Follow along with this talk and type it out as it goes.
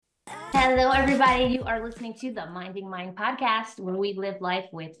Hello, everybody. You are listening to the Minding Mind podcast, where we live life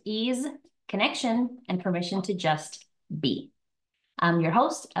with ease, connection, and permission to just be. I'm your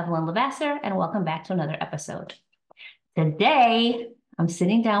host, Evelyn Lavasser, and welcome back to another episode. Today, I'm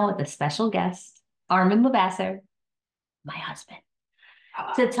sitting down with a special guest, Armin Lavasser, my husband,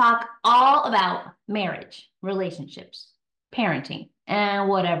 to talk all about marriage, relationships, parenting, and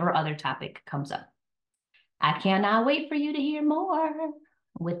whatever other topic comes up. I cannot wait for you to hear more.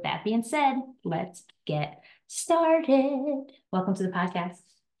 With that being said, let's get started. Welcome to the podcast.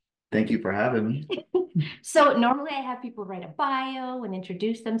 Thank you for having me. So normally I have people write a bio and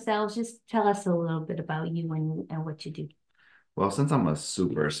introduce themselves. Just tell us a little bit about you and what you do. Well, since I'm a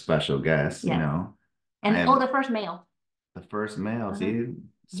super special guest, Yeah. I And am the first male. the first male. Uh-huh. See,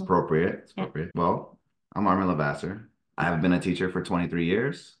 it's appropriate. It's Yeah. appropriate. Well, I'm Armin Lavasser. I have been a teacher for 23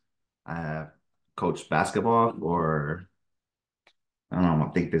 years. I have coached basketball for, I don't know, I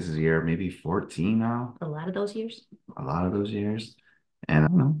think this is year maybe 14 now. A lot of those years. A lot of those years. And I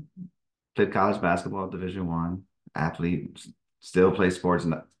don't know, played college basketball, Division One, athlete, still play sports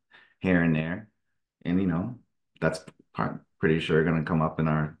here and there. And that's pretty sure going to come up in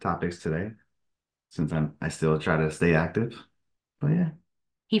our topics today, since I still try to stay active. But yeah,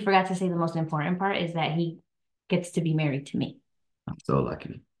 He forgot to say the most important part is that he gets to be married to me. I'm so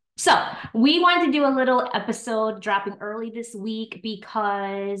lucky. So we wanted to do a little episode dropping early this week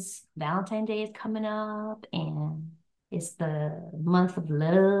because Valentine's Day is coming up and it's the month of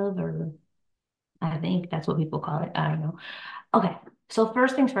love, or I think that's what people call it. I don't know. Okay. So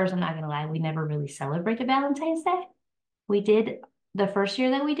first things first, I'm not gonna lie, we never really celebrated Valentine's Day. We did the first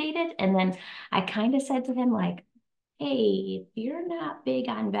year that we dated, and then I kind of said to him, like, hey, if you're not big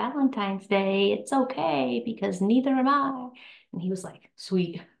on Valentine's Day, it's okay because neither am I. And he was like,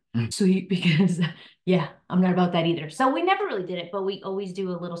 sweet, sweet, because yeah, I'm not about that either. So we never really did it, but we always do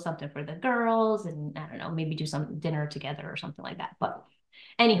a little something for the girls and I don't know, maybe do some dinner together or something like that. But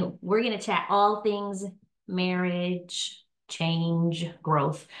anywho, we're going to chat all things marriage, change,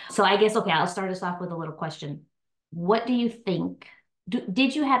 growth. So I guess, okay, I'll start us off with a little question. What do you think?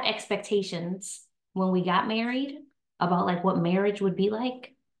 Did you have expectations when we got married about like what marriage would be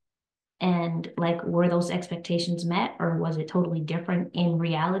like? And like, were those expectations met, or was it totally different in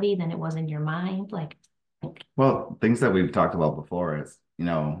reality than it was in your mind? Like, Well, things that we've talked about before is,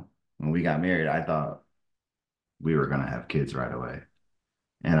 when we got married, I thought we were going to have kids right away.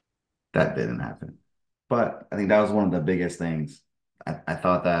 And that didn't happen. But I think that was one of the biggest things. I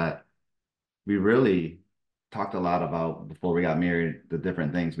thought that we really talked a lot about before we got married, the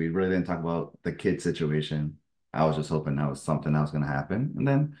different things. We really didn't talk about the kid situation. I was just hoping that was something that was going to happen. And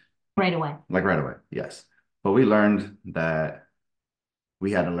then right away. Like right away, yes. But we learned that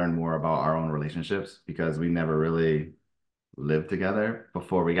we had to learn more about our own relationships because we never really lived together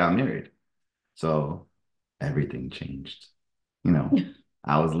before we got married. So everything changed. You know,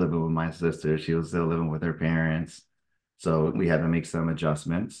 I was living with my sister. She was still living with her parents. So we had to make some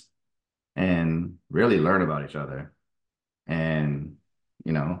adjustments and really learn about each other. And,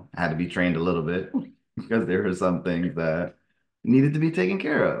 I had to be trained a little bit because there were some things that needed to be taken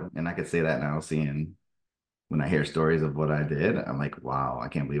care of. And I could say that now, seeing when I hear stories of what I did, I'm like, wow, I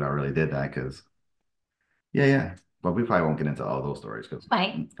can't believe I really did that. Because, yeah. But we probably won't get into all those stories because,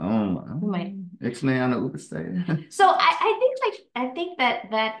 Might. We might. Ixnay on the Uber So I think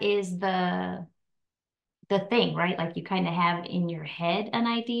that is the thing, right? Like you kind of have in your head an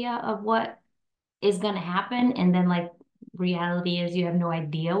idea of what is going to happen, and then like reality is you have no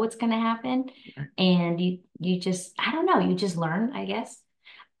idea what's going to happen, and you just I don't know, you just learn, I guess.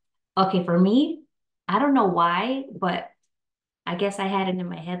 Okay, for me, I don't know why, but I guess I had it in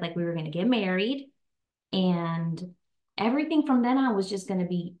my head like we were going to get married, and everything from then on was just going to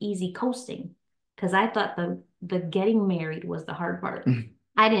be easy coasting because I thought the getting married was the hard part.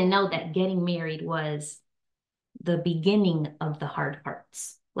 I didn't know that getting married was the beginning of the hard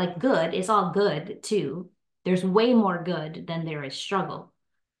parts. Like good, it's all good too. There's way more good than there is struggle.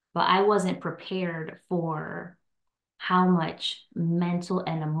 But I wasn't prepared for how much mental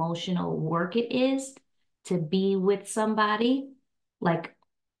and emotional work it is to be with somebody, like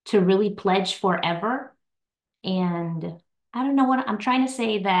to really pledge forever. And I don't know what I'm trying to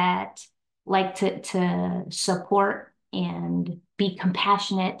say, that like to support and be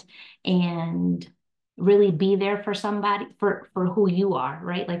compassionate and really be there for somebody for who you are,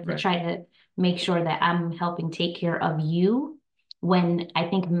 right? Like to try to make sure that I'm helping take care of you when I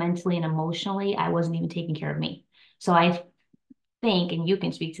think mentally and emotionally I wasn't even taking care of me. So I think, and you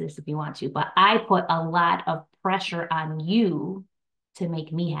can speak to this if you want to, but I put a lot of pressure on you to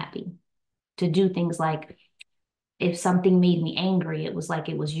make me happy, to do things like if something made me angry, it was like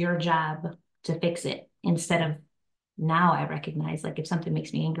it was your job to fix it instead of now I recognize like if something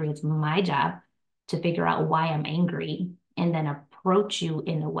makes me angry, it's my job to figure out why I'm angry and then approach you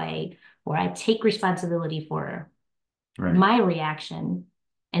in a way where I take responsibility for Right. my reaction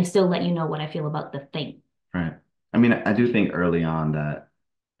and still let you know what I feel about the thing. Right. I mean, I do think early on that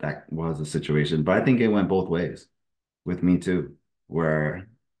that was a situation, but I think it went both ways with me too, where,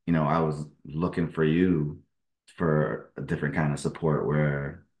 I was looking for you for a different kind of support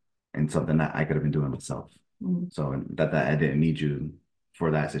where and something that I could have been doing myself. Mm. So that I didn't need you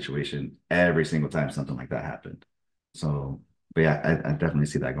for that situation every single time something like that happened. So, but yeah, I definitely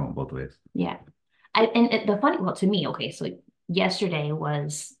see that going both ways. Yeah. The funny, well, to me, okay, so yesterday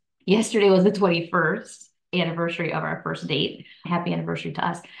was yesterday was the 21st anniversary of our first date. Happy anniversary to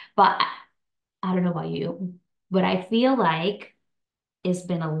us. But I don't know about you, but I feel like it's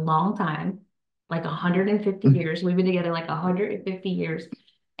been a long time, like 150 years. We've been together like 150 years.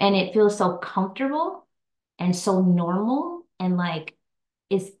 And it feels so comfortable and so normal and like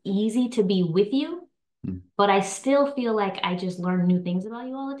it's easy to be with you, but I still feel like I just learn new things about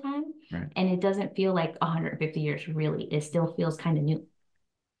you all the time. Right. And it doesn't feel like 150 years really. It still feels kind of new.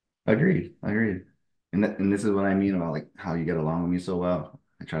 Agreed. Agreed. And this is what I mean about like how you get along with me so well.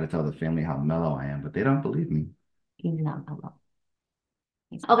 I try to tell the family how mellow I am, but they don't believe me. Even though I'm alone.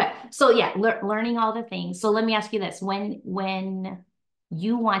 Okay, so yeah, learning all the things. So let me ask you this: when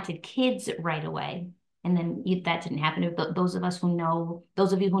you wanted kids right away, and then that didn't happen. Those of us who know,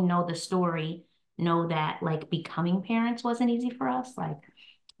 those of you who know the story, know that like becoming parents wasn't easy for us. Like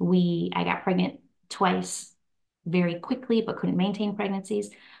I got pregnant twice very quickly, but couldn't maintain pregnancies.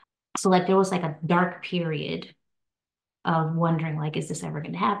 So like there was like a dark period of wondering like, is this ever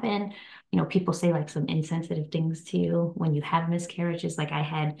going to happen? People say like some insensitive things to you when you have miscarriages. Like I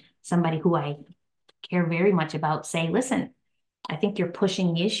had somebody who I care very much about say, listen, I think you're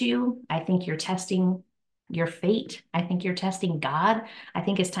pushing the issue. I think you're testing your fate. I think you're testing God. I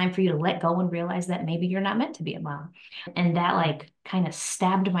think it's time for you to let go and realize that maybe you're not meant to be a mom. And that like kind of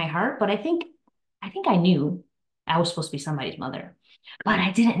stabbed my heart. But I think I knew I was supposed to be somebody's mother, but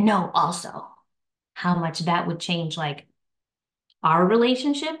I didn't know also how much that would change like our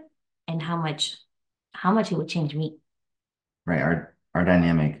relationship and how much it would change me Right. Our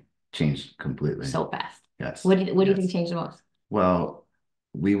dynamic changed completely. so fast. Yes. What do you think Yes. changed the most? Well,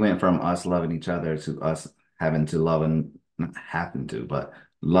 we went from us loving each other to us having to love and not having to, but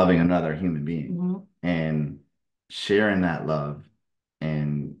loving another human being Mm-hmm. and sharing that love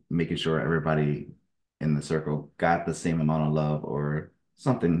and making sure everybody in the circle got the same amount of love or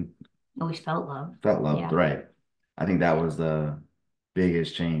something Always felt love. felt loved, Yeah. right? I think that was the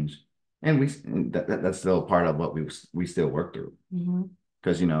biggest change. And that's still part of what we still work through. Mm-hmm.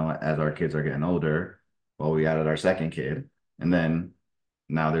 Because, as our kids are getting older, well, we added our second kid, and then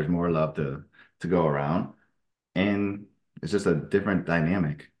now there's more love to go around. And it's just a different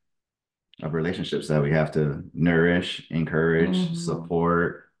dynamic of relationships that we have to nourish, encourage, Mm-hmm.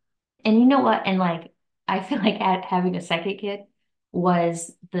 support. And you know what? And like, I feel like having a second kid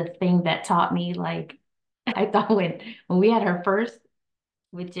was the thing that taught me. Like, I thought when we had her first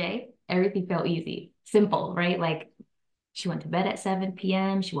with Jay, everything felt easy, simple, right? Like, she went to bed at 7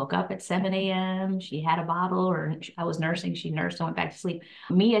 p.m. She woke up at 7 a.m. She had a bottle, or I was nursing. She nursed and went back to sleep.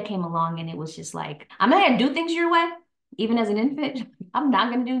 Mia came along and it was just like, I'm not going to do things your way. Even as an infant, I'm not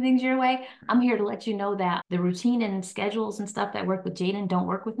going to do things your way. I'm here to let you know that the routine and schedules and stuff that work with Jaden don't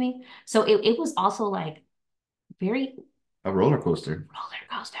work with me. So it was also like very A roller coaster. roller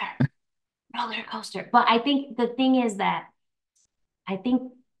coaster, roller coaster. But I think the thing is that I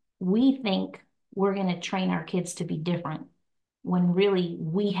think we think we're going to train our kids to be different when really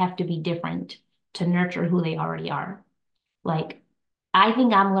we have to be different to nurture who they already are. Like, I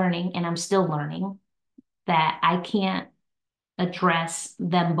think I'm learning and I'm still learning that I can't address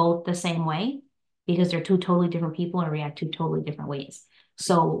them both the same way because they're two totally different people and react two totally different ways.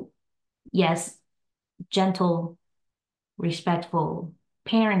 So, yes, gentle, respectful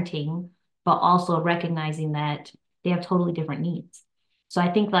parenting, but also recognizing that they have totally different needs. So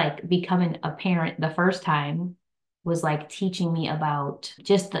I think like becoming a parent the first time was like teaching me about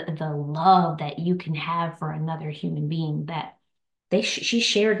just the love that you can have for another human being that she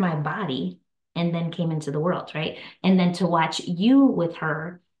shared my body and then came into the world, right? And then to watch you with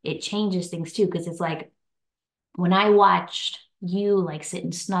her, it changes things too because it's like when I watched you like sit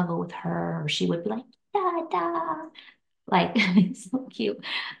and snuggle with her, or she would be like, da da, like it's so cute.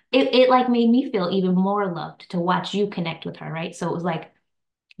 It like made me feel even more loved to watch you connect with her, right? So it was like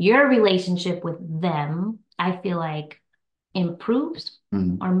your relationship with them, I feel like improves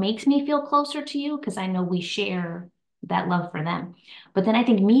Mhm. or makes me feel closer to you because I know we share that love for them. But then I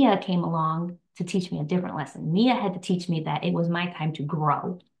think Mia came along to teach me a different lesson. Mia had to teach me that it was my time to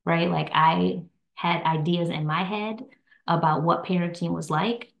grow, right? Like I had ideas in my head about what parenting was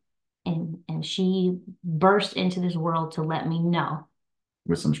like, and she burst into this world to let me know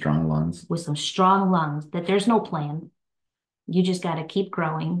With some strong lungs. with some strong lungs that there's no plan. You just got to keep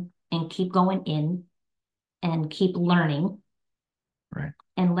growing and keep going in and keep learning Right.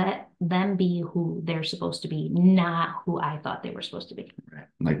 and let them be who they're supposed to be, not who I thought they were supposed to be. Right.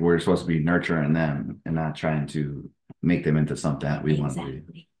 Like we're supposed to be nurturing them and not trying to make them into something that we want to be.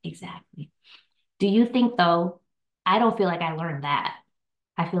 Exactly. Exactly. Do you think though, I don't feel like I learned that.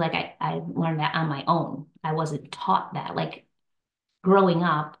 I feel like I learned that on my own. I wasn't taught that. Like growing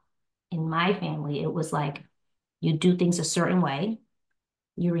up in my family, it was like you do things a certain way,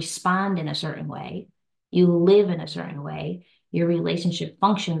 you respond in a certain way, you live in a certain way, your relationship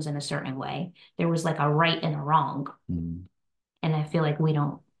functions in a certain way. There was like a right and a wrong. Mm. And I feel like we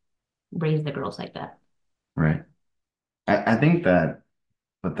don't raise the girls like that. Right. I think that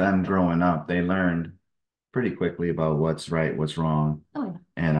with them growing up, they learned pretty quickly about what's right, what's wrong, Oh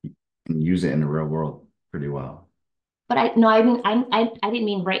yeah. and use it in the real world pretty well. But I no, I mean I didn't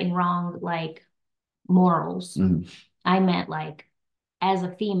mean right and wrong like morals. Mhm. I meant like as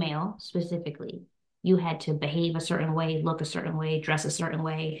a female specifically, you had to behave a certain way, look a certain way, dress a certain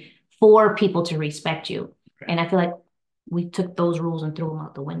way for people to respect you. And I feel like we took those rules and threw them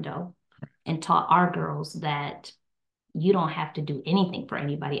out the window and taught our girls that you don't have to do anything for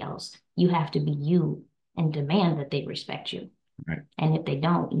anybody else. You have to be you and demand that they respect you. Right. And if they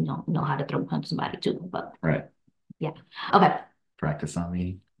don't, you don't know how to throw punch somebody too. But Right. yeah. Okay. Practice on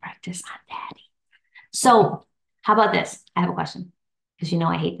me. Practice on daddy. So how about this? I have a question because you know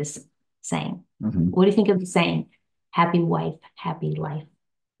I hate this saying. Mhm. What do you think of the saying, happy wife, happy life?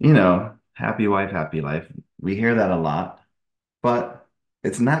 Happy wife, happy life. We hear that a lot, but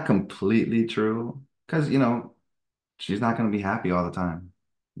it's not completely true because, she's not going to be happy all the time.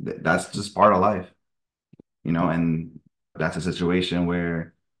 That's just part of life, and that's a situation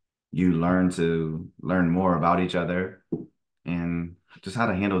where you learn more about each other and just how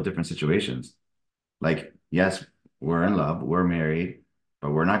to handle different situations. Like, yes, we're in love, we're married,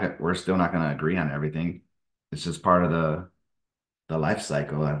 but we're still not gonna agree on everything. It's just part of the life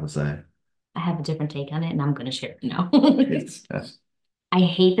cycle, I would say. I have a different take on it and I'm going to share it now. Yes. I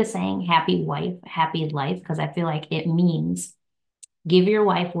hate the saying happy wife, happy life because I feel like it means give your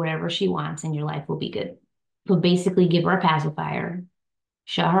wife whatever she wants and your life will be good. So basically, give her a pacifier,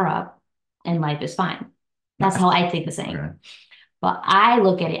 shut her up, and life is fine. That's how I take the saying. Okay. But I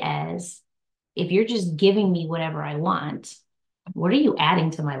look at it as if you're just giving me whatever I want, what are you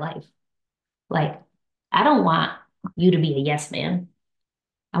adding to my life? Like, I don't want you to be a yes man.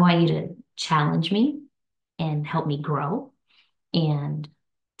 I want you to challenge me and help me grow and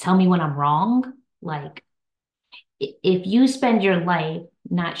tell me when I'm wrong. Like, if you spend your life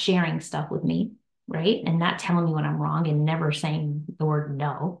not sharing stuff with me, right, and not telling me when I'm wrong and never saying the word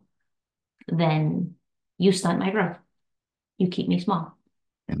no, then you stunt my growth. You keep me small.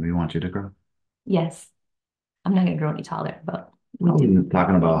 And we want you to grow. Yes, I'm not going to grow any taller, but we I'm do.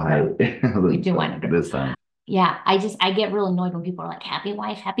 talking about height We do want to grow. this time. Yeah, I get real annoyed when people are like, happy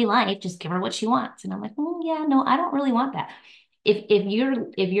wife, happy life, just give her what she wants. And I'm like, yeah, no, I don't really want that. If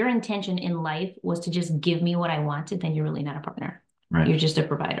your intention in life was to just give me what I wanted, then you're really not a partner. Right. You're just a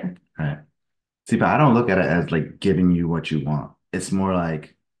provider. Right. See, but I don't look at it as like giving you what you want. It's more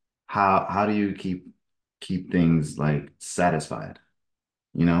like how do you keep things like satisfied,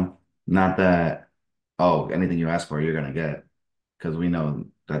 you know? Not that, oh, anything you ask for, you're gonna get, because we know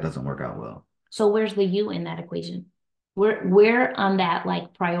that doesn't work out well. So where's the you in that equation? Where on that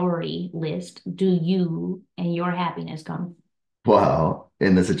like priority list do you and your happiness come? Well,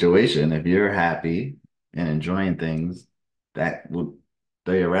 in the situation, if you're happy and enjoying things, that would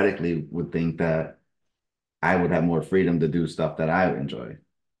theoretically would think that I would have more freedom to do stuff that I enjoy.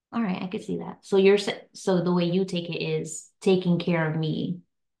 All right, I could see that. So the way you take it is taking care of me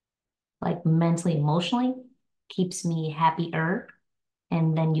like mentally, emotionally, keeps me happier,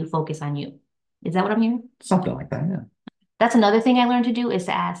 and then you focus on you. Is that what I'm hearing? Something like that, yeah. That's another thing I learned to do is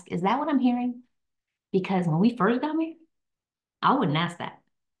to ask, is that what I'm hearing? Because when we first got married, I wouldn't ask that.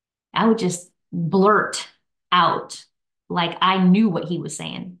 I would just blurt out like I knew what he was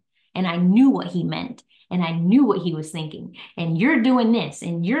saying and I knew what he meant and I knew what he was thinking. And you're doing this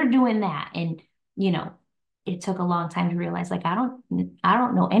and you're doing that. And, you know, it took a long time to realize like I don't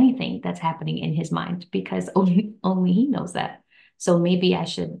know anything that's happening in his mind because only he knows that. So maybe I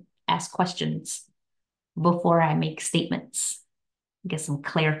should ask questions before I make statements, get some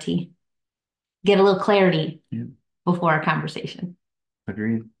clarity, get a little clarity. Yeah. before a conversation.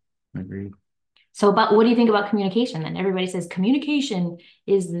 Agreed. Agreed. So about what do you think about communication then? Everybody says communication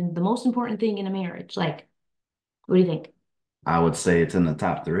is the most important thing in a marriage. Like, what do you think? I would say it's in the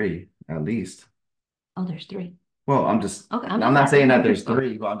top three at least. Oh, there's three. Well, Okay, I'm I'm just not saying asking. that there's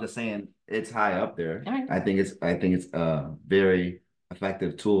three, but I'm just saying it's high up there. All right. I think it's a very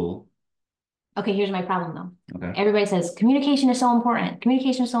effective tool. Okay, here's my problem though. Okay. Everybody says communication is so important.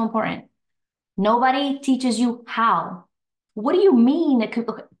 Communication is so important. Nobody teaches you how. What do you mean that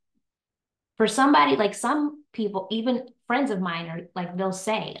okay, for somebody like some people, even friends of mine are like they'll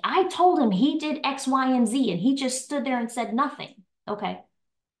say, I told him he did X, Y, and Z, and he just stood there and said nothing. Okay.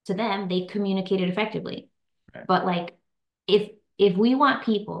 To them, they communicated effectively. Right. But like if if we want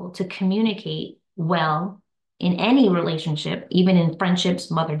people to communicate well in any relationship, even in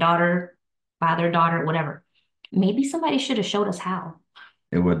friendships, mother-daughter, father-daughter, whatever, maybe somebody should have showed us how.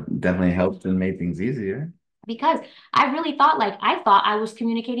 It would definitely help and make things easier. Because I really thought like I thought I was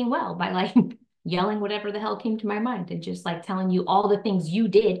communicating well by like yelling whatever the hell came to my mind and just like telling you all the things you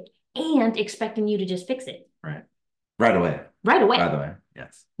did and expecting you to just fix it Right. Right away. right away. By the way,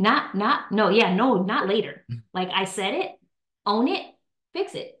 yes. Not no, yeah, no, not later. Like I said it, own it,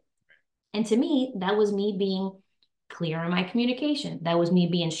 fix it. And to me, that was me being clear in my communication. That was me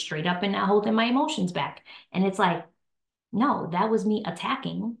being straight up and not holding my emotions back. And it's like, no, that was me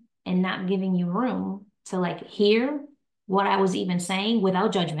attacking and not giving you room to like hear what I was even saying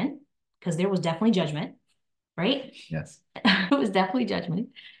without judgment, because there was definitely judgment, right? Yes. It was definitely judgment.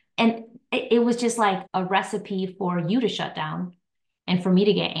 And it was just like a recipe for you to shut down and for me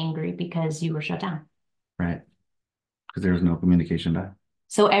to get angry because you were shut down. Right. Because there was no communication back.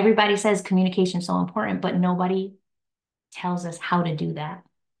 So everybody says communication is so important, but nobody tells us how to do that.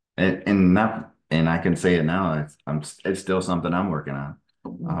 And not and I can say it now, it's still something I'm working on.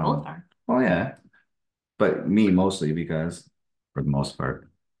 We both are. Well, yeah, but me mostly because for the most part.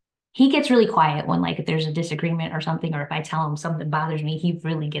 He gets really quiet when like if there's a disagreement or something, or if I tell him something bothers me, he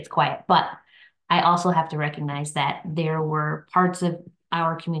really gets quiet. But I also have to recognize that there were parts of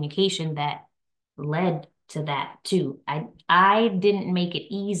our communication that led to that too. I didn't make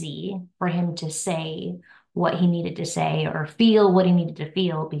it easy for him to say what he needed to say or feel what he needed to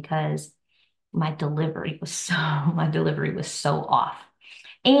feel because my delivery was so off.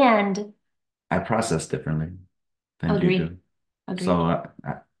 And I process differently than you agreed, do. So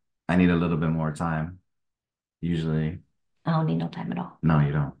agreed. I need a little bit more time. Usually, I don't need no time at all. no,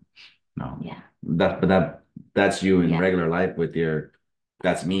 you don't. No. Yeah, That's you in yeah, regular life with your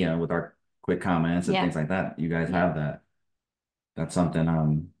that's Mia with our quick comments and yeah, things like that. You guys yeah. have that. That's something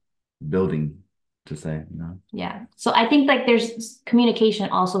I'm building to say, Yeah. So I think like there's communication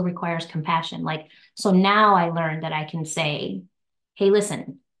also requires compassion. Like, so now I learned that I can say, hey,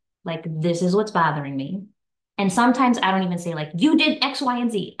 listen, like this is what's bothering me. And sometimes I don't even say like you did X, Y,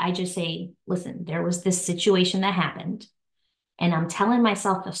 and Z. I just say, listen, there was this situation that happened, and I'm telling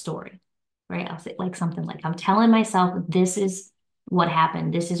myself a story, right? I'll say like something like I'm telling myself this is what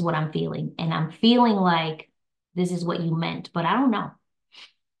happened, this is what I'm feeling, and I'm feeling like this is what you meant, but I don't know.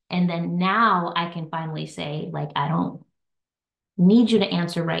 And then now I can finally say, like, I don't need you to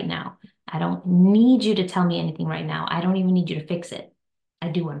answer right now. I don't need you to tell me anything right now. I don't even need you to fix it. I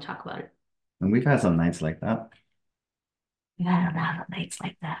do want to talk about it. and we've had some nights like that. I don't have nights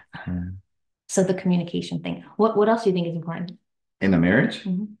like that. Yeah. So the communication thing. What else do you think is important? In a marriage?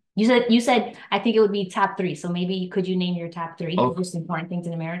 You said I think it would be top three. So maybe could you name your top three Oh, most important things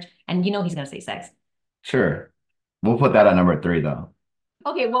in a marriage? And you know he's gonna say sex. sure. We'll put that at number three though.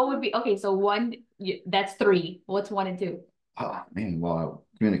 Okay, what would be okay? So one, that's three. What's one and two? Oh man, well,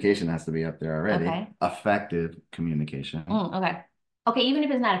 communication has to be up there already. Okay. Effective communication. Okay. Okay, even if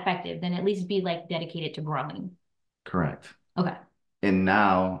it's not effective, then at least be like dedicated to growing. Correct. Okay. And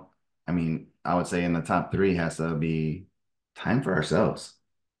now, I mean, I would say in the top three has to be time for ourselves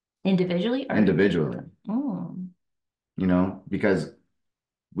Individually or individually, mm, because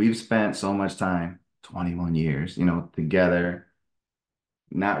we've spent so much time, 21 years, together.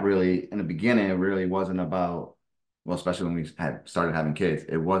 Not really in the beginning, it really wasn't about, well, especially when we had started having kids,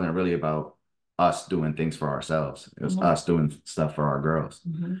 it wasn't really about us doing things for ourselves. It was mhm, us doing stuff for our girls.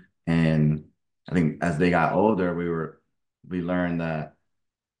 mhm. And I think as they got older, we learned that,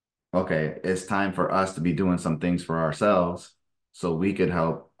 okay, it's time for us to be doing some things for ourselves so we could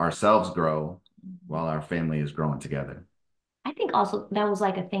help ourselves grow while our family is growing together. I think also that was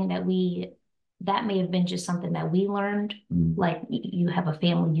like a thing that may have been just something that we learned. Mm. Like you have a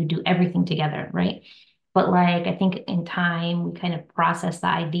family, you do everything together, right? But like I think in time we kind of process the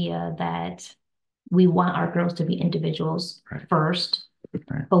idea that we want our girls to be individuals Right. first,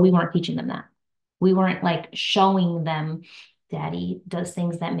 Right. but we weren't teaching them that. We weren't like showing them daddy does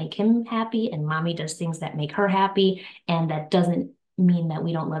things that make him happy and mommy does things that make her happy. And that doesn't mean that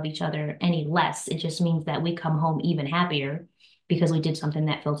we don't love each other any less. It just means that we come home even happier because we did something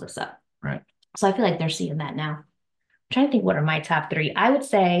that fills us up. Right. So I feel like they're seeing that now. I'm trying to think what are my top three. I would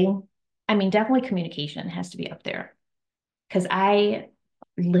say, I mean, definitely communication has to be up there because I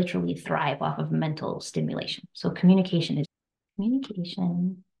literally thrive off of mental stimulation. So communication is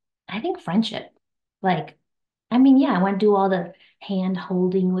communication. I think friendship. Like, I mean, yeah, I want to do all the hand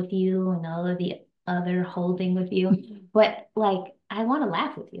holding with you and all of the other holding with you, but like, I want to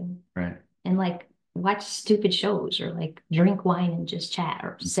laugh with you Right. and like watch stupid shows or like drink wine and just chat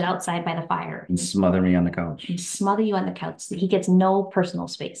or sit outside by the fire And smother me on the couch. and smother you on the couch. He gets no personal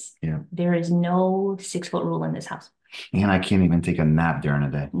space. Yeah. There is no 6 foot rule in this house. And I can't even take a nap during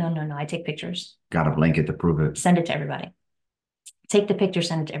the day. No, no, no. I take pictures. Got a blanket to prove it. Send it to everybody. Take the picture,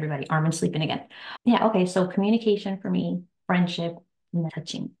 send it to everybody. Armin's sleeping again. Yeah, okay. So communication for me, friendship, and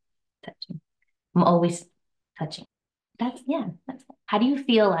touching. Touching. I'm always touching. That's how do you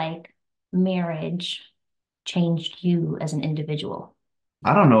feel like marriage changed you as an individual?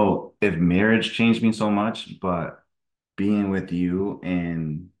 I don't know if marriage changed me so much, but being with you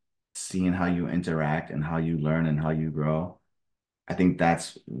and seeing how you interact and how you learn and how you grow, I think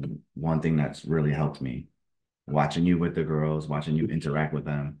that's one thing that's really helped me. Watching you with the girls, watching you interact with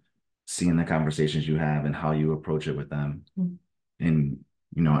them, seeing the conversations you have and how you approach it with them. Mm. And,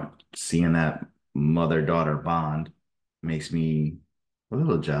 seeing that mother-daughter bond makes me a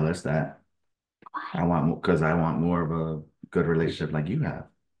little jealous that because I want more of a good relationship like you have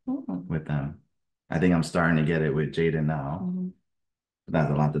Mm. with them. I think I'm starting to get it with Jaden now. Mm. That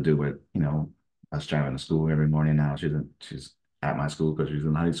has a lot to do with, us driving to school every morning now. She's at my school because she's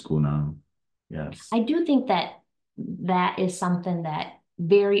in high school now. Yes. I do think that that is something that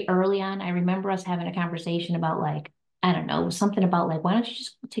very early on, I remember us having a conversation about like, I don't know, something about like, why don't you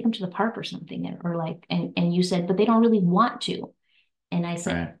just take them to the park or something? Or like, and you said, but they don't really want to. And I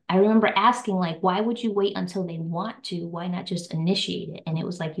said, Right. I remember asking, like, why would you wait until they want to? Why not just initiate it? And it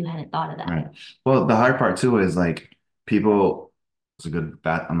was like you hadn't thought of that. Right. Well, the hard part too is like people,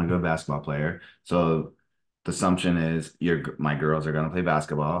 I'm a good basketball player. So the assumption is my girls are going to play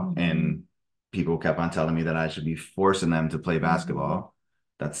basketball. And people kept on telling me that I should be forcing them to play basketball.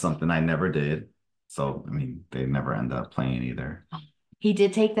 That's something I never did. So, I mean, they never end up playing either. He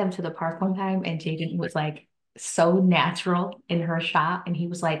did take them to the park one time, and Jaden was like so natural in her shot. And he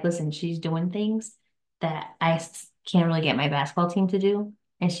was like, listen, she's doing things that can't really get my basketball team to do.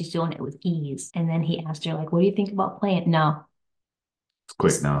 And she's doing it with ease. And then he asked her, like, what do you think about playing? No, It's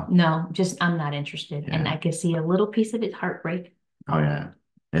quick now. no, just I'm not interested. And I could see a little piece of his heartbreak. Oh, yeah.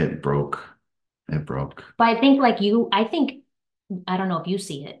 It broke. It broke. But I think like you, I don't know if you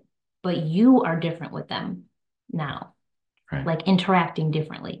see it, but you are different with them now, Right. like interacting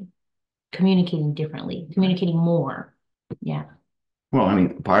differently, communicating more. Yeah. Well, I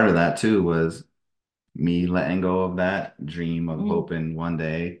mean, part of that too was me letting go of that dream of hoping one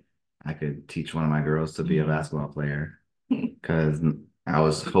day I could teach one of my girls to be a basketball player. Because I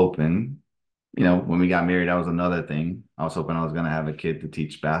was hoping, when we got married, that was another thing. I was hoping I was going to have a kid to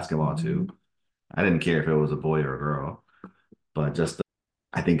teach basketball to. I didn't care if it was a boy or a girl, but just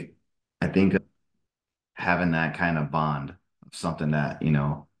I think I think having that kind of bond, something that,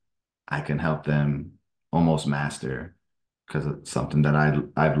 I can help them almost master because it's something that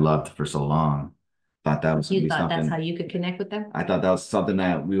I've loved for so long. Thought that was You be thought that's how something. you could connect with them? I thought that was something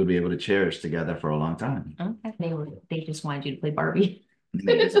that we would be able to cherish together for a long time. Okay. They just wanted you to play Barbie.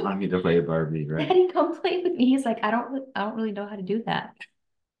 They just wanted me to play Barbie, right? Daddy, come play with me. He's like, I don't really know how to do that.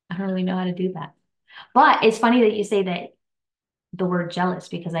 I don't really know how to do that. But it's funny that you say that the word jealous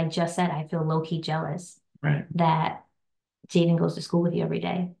because I just said I feel low key jealous Right. that Jaden goes to school with you every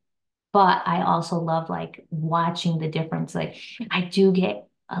day. But I also love like watching the difference. Like I do get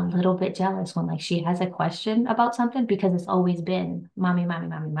a little bit jealous when like she has a question about something because it's always been mommy, mommy,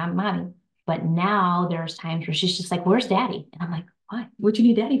 mommy, mommy, mommy. But now there's times where she's just like, where's daddy? And I'm like, what? What you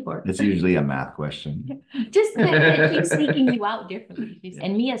need daddy for? It's usually a math question. Just that keeps sneaking you out differently.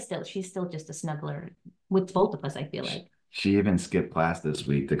 And she's still just a snuggler with both of us, I feel like. She even skipped class this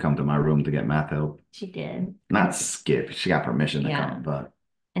week to come to my room to get math help. She did. Not skip. She got permission to come, but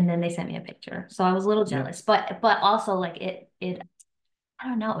and then they sent me a picture. So I was a little jealous. But also like it I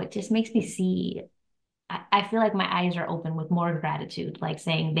don't know, it just makes me see I feel like my eyes are open with more gratitude, like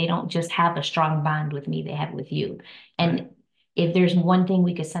saying they don't just have a strong bond with me, they have with you. And if there's one thing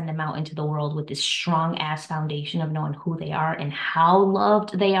we could send them out into the world with this strong ass foundation of knowing who they are and how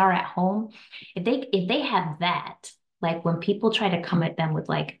loved they are at home, if they have that, like when people try to come at them with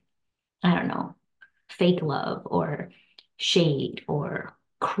like, I don't know, fake love or shade or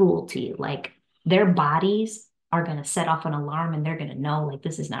cruelty. Like their bodies are going to set off an alarm and they're going to know, like,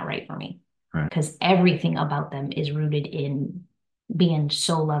 this is not right for me. Right. Because everything about them is rooted in being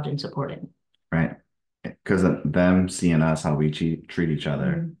so loved and supported. Right. Because them seeing us how we treat each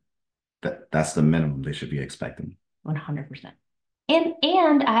other, Mm-hmm. that's the minimum they should be expecting. 100%.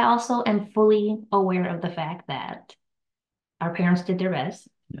 And I also am fully aware of the fact that our parents did their best.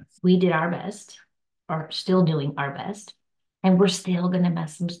 Yes. We did our best, or still doing our best, and we're still going to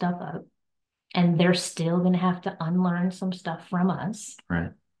mess some stuff up. And they're still going to have to unlearn some stuff from us.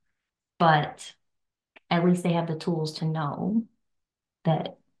 Right. But at least they have the tools to know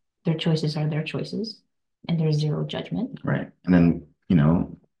that their choices are their choices and there's zero judgment. Right. And then,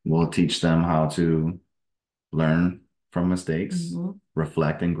 we'll teach them how to learn from mistakes,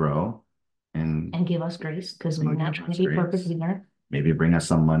 reflect and grow, and give us grace because we're not trying to be perfect either. Maybe bring us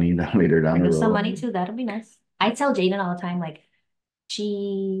some money that later down Bring the us road. some money too. That'll be nice. I tell Jaden all the time, like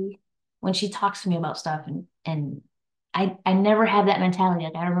she when she talks to me about stuff and I never have that mentality.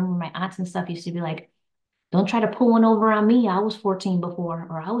 Like I remember my aunts and stuff used to be like, don't try to pull one over on me. I was 14 before,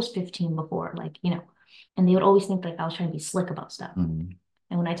 or I was 15 before, like, and they would always think like I was trying to be slick about stuff. Mm-hmm.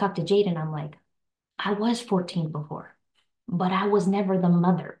 And when I talk to Jaden, I'm like, I was 14 before, but I was never the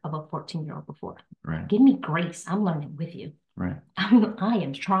mother of a 14-year-old before. Right. Give me grace. I'm learning with you. Right. I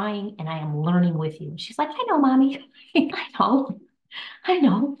am trying and I am learning with you. She's like, I know, mommy. I know. I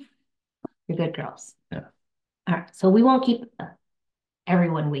know. You're good girls. Yeah. All right. So we won't keep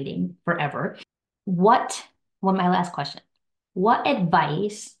everyone waiting forever. What, well, my last question. What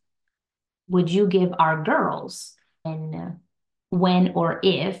advice would you give our girls and when or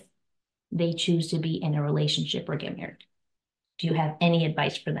if they choose to be in a relationship or get married? Do you have any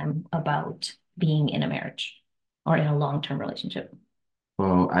advice for them about being in a marriage or in a long-term relationship?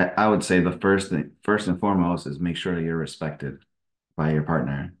 Well, I would say the first and foremost is make sure that you're respected by your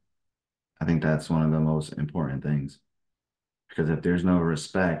partner. I think that's one of the most important things because if there's no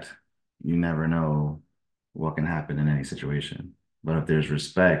respect, you never know what can happen in any situation. But if there's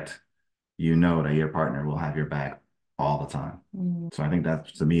respect, you know that your partner will have your back all the time. So I think that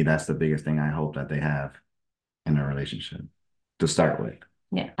to me, that's the biggest thing I hope that they have in a relationship to start with.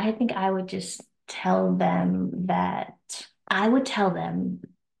 Yeah, I think I would just tell them that I would tell them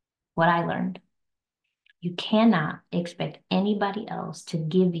what I learned. You cannot expect anybody else to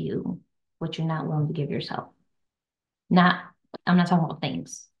give you what you're not willing to give yourself. Not, I'm not talking about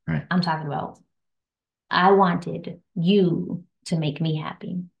things. Right. I'm talking about I wanted you to make me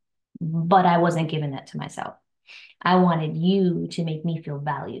happy, but I wasn't giving that to myself. I wanted you to make me feel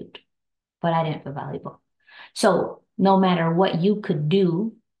valued, but I didn't feel valuable. So no matter what you could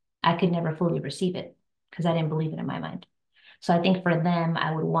do, I could never fully receive it because I didn't believe it in my mind. So I think for them,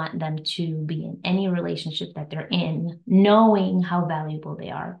 I would want them to be in any relationship that they're in, knowing how valuable they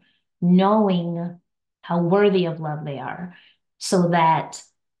are, knowing how worthy of love they are, so that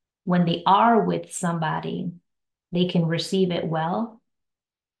when they are with somebody, they can receive it well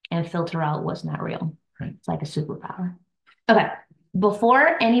and filter out what's not real. Right. It's like a superpower. Okay.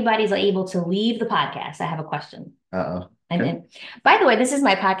 Before anybody's able to leave the podcast, I have a question. Uh-oh. And by the way, this is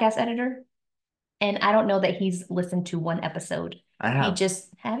my podcast editor. And I don't know that he's listened to one episode. I He have just,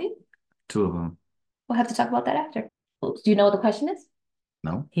 have you? two of them. We'll have to talk about that after. Do you know what the question is?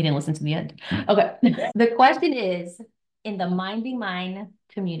 No. He didn't listen to the end. Okay. The question is, in the Minding Mine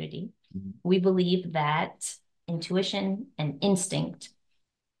community, we believe that intuition and instinct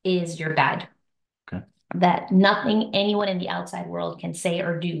is your guide. Okay. That nothing anyone in the outside world can say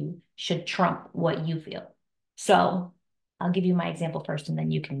or do should trump what you feel. So I'll give you my example first and then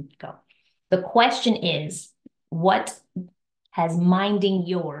you can go. The question is, what has minding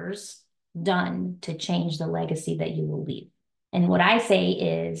yours done to change the legacy that you will leave? And what I say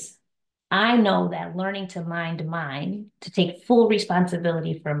is, I know that learning to mind mine, to take full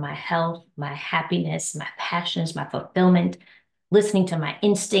responsibility for my health, my happiness, my passions, my fulfillment, listening to my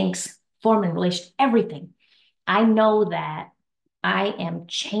instincts, forming relation, everything. I know that I am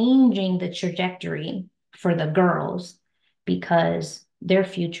changing the trajectory for the girls because their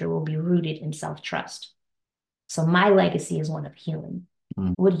future will be rooted in self-trust. So my legacy is one of healing.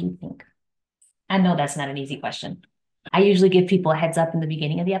 What do you think? I know that's not an easy question. I usually give people a heads up in the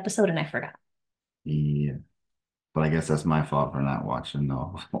beginning of the episode and I forgot. Yeah. But I guess that's my fault for not watching the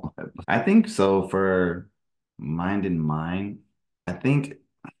whole episode. I think so for Mind in Mind. I think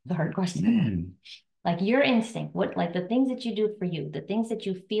The hard question. man, Like your instinct, what like the things that you do for you, the things that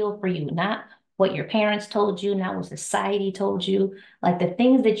you feel for you, not what your parents told you, not what society told you, like the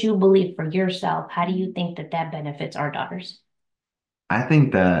things that you believe for yourself. How do you think that that benefits our daughters? I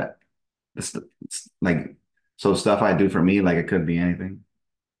think that it's like so stuff I do for me, like it could be anything.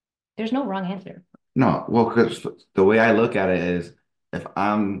 There's no wrong answer. No, well, because the way I look at it is if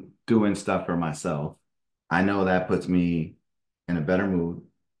I'm doing stuff for myself, I know that puts me in a better mood,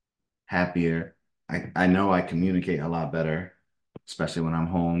 happier. I know I communicate a lot better, especially when I'm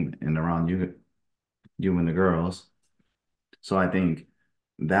home and around you and the girls. So I think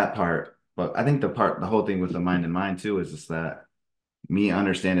that part, but I think the whole thing with the mind in mind too is just that me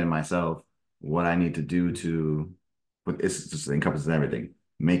understanding myself, what I need to do to, but it's just encompasses everything,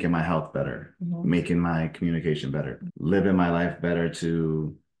 making my health better, making my communication better, living my life better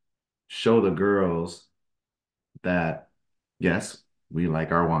to show the girls that yes, we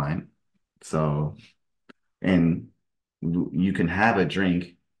like our wine. So, and you can have a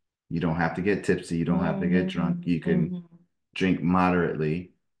drink. You don't have to get tipsy. You don't have to get drunk. Mm-hmm. You can Mm-hmm. drink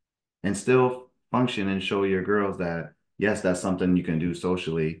moderately and still function and show your girls that yes, that's something you can do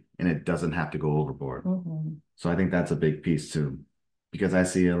socially and it doesn't have to go overboard. Mm-hmm. So I think that's a big piece too, because I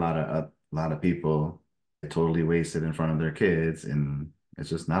see a lot of people totally wasted in front of their kids, and it's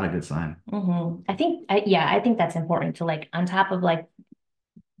just not a good sign. Mm-hmm. Yeah, I think that's important to like, on top of like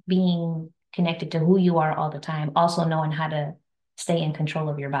being connected to who you are all the time, also knowing how to stay in control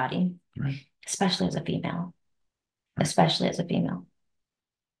of your body, Right. especially as a female, Right. especially as a female.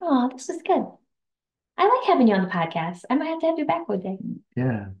 Oh, this is good. I like having you on the podcast. I might have you back one day.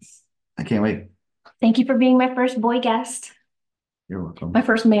 Yes. I can't wait. Thank you for being my first boy guest, You're my welcome.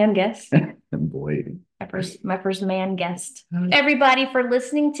 first man guest, Boy. my first man guest. Everybody for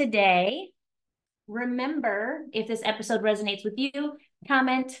listening today. Remember, if this episode resonates with you,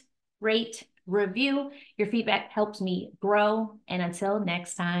 comment, rate, review. Your feedback helps me grow. And until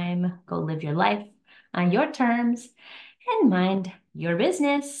next time, go live your life on your terms and mind your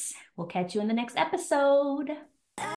business. We'll catch you in the next episode.